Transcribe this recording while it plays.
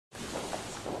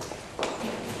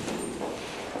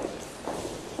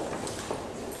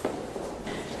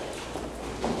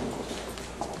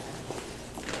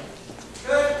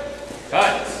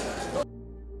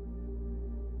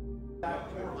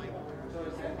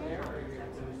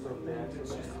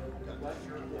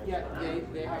Yeah,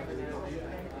 they have it.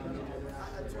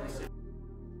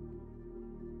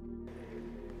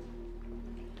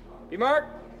 B Mark.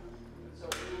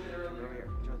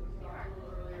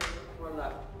 More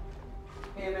left.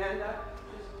 Hey Amanda,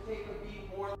 just take a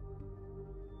beat more.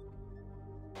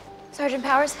 Sergeant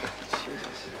Powers?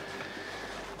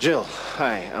 Jill,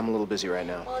 hi. I'm a little busy right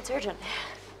now. Well, it's urgent.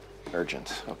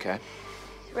 Urgent, okay.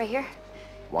 Right here?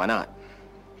 Why not?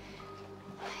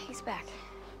 He's back.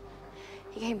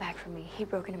 He came back for me. He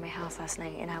broke into my house last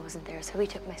night, and I wasn't there, so he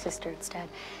took my sister instead.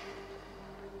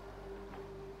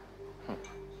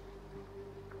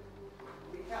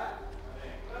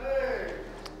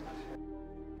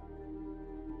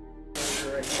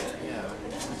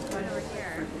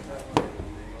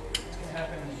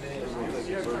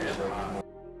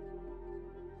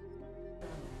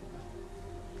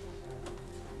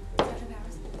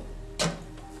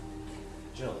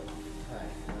 Jill, hi.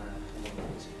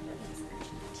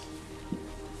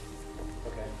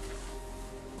 Okay.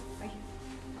 Right here.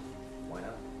 Why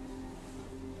not?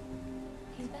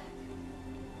 He's back.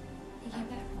 He came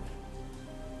back for me.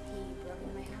 He broke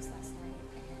into my house last night,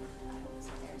 and I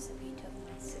wasn't there, so he took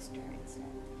my sister instead.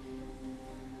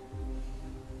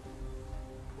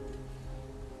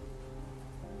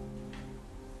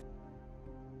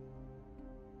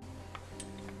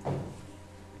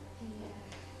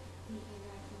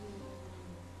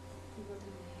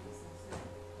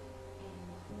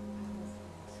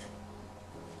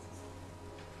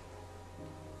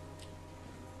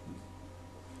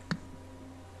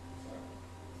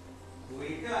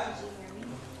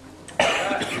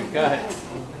 Got it.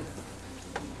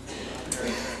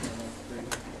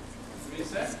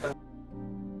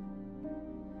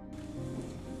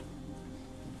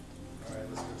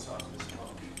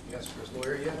 You asked for his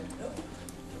lawyer yet? Nope.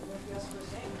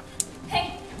 Hey!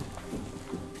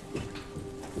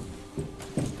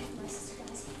 My sister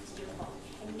dies. It's your fault.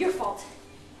 And your fault.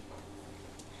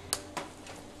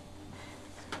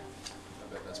 I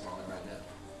bet that's Molly right now.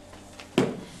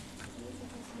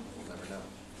 We'll never know.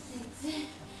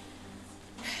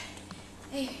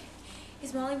 Hey,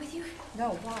 is Molly with you? No,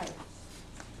 why?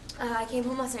 I came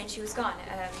home last night and she was gone.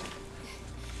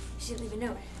 She didn't leave a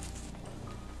note.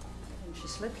 She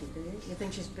slipped you, did you? You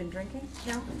think she's been drinking?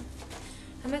 No?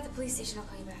 I'm at the police station. I'll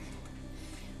call you back.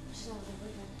 She's not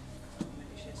leaving.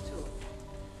 Maybe she has two.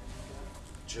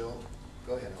 Jill,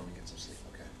 go ahead home and get some sleep,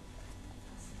 okay?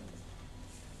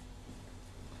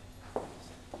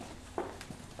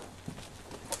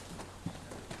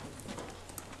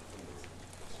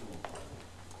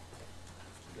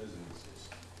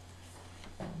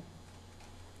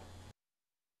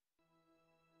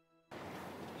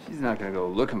 She's not gonna go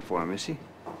looking for him, is she?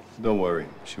 Don't worry,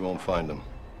 she won't find him.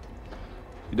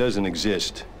 He doesn't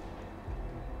exist.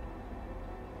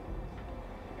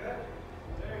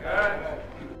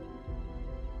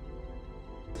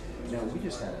 No, we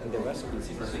just had the rest of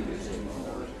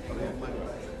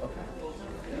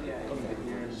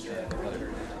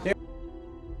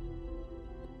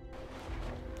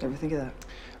Ever think of that?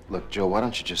 Look, Jill, why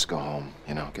don't you just go home,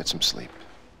 you know, get some sleep.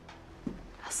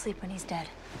 I'll sleep when he's dead.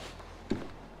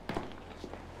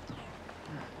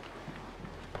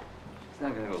 She's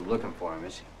not gonna go looking for him,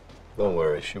 is she? Don't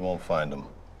worry, she won't find him.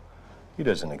 He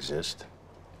doesn't exist.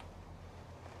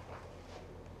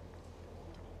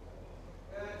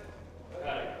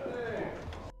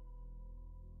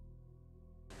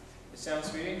 Sound,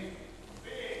 sweetie?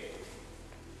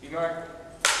 B Mark.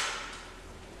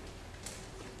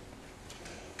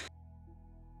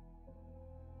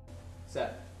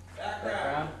 Set.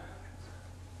 Background.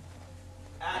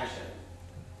 Action.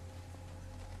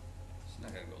 She's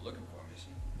not gonna go looking for him, is she?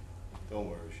 Don't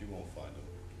worry, she won't find him.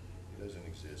 He doesn't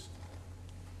exist.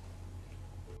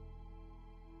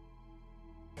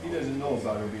 He doesn't know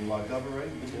about her being locked up already?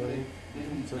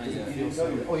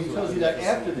 Oh, he tells you that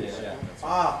after this? Yeah.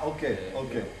 Ah, okay,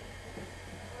 okay.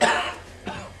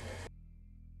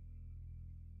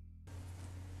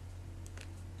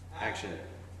 Action.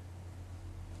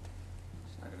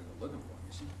 She's not gonna go looking for him,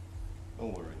 is she?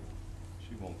 Don't worry,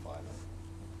 she won't find him.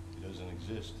 He doesn't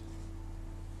exist.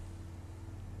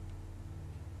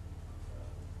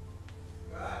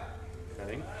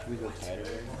 Cutting. We go tighter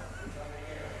right now.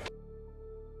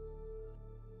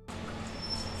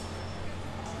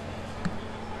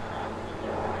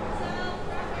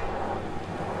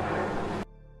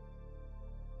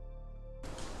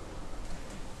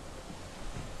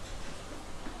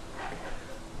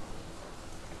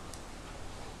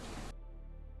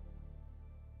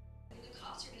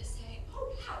 Cops are gonna say,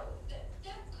 oh wow, that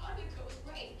convict girl was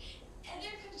right. And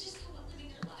they're gonna just go on living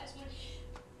their lives when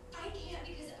I can't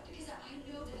because I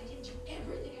know that I didn't do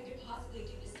everything I could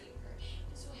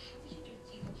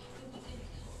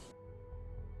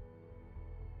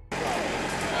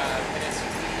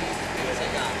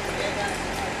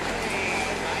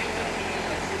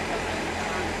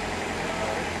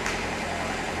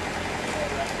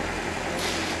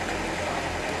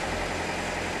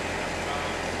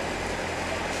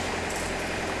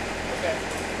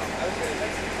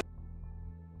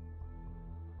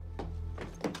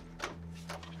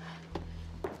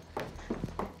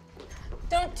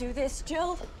Don't do this,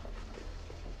 Jill.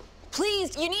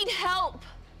 Please, you need help.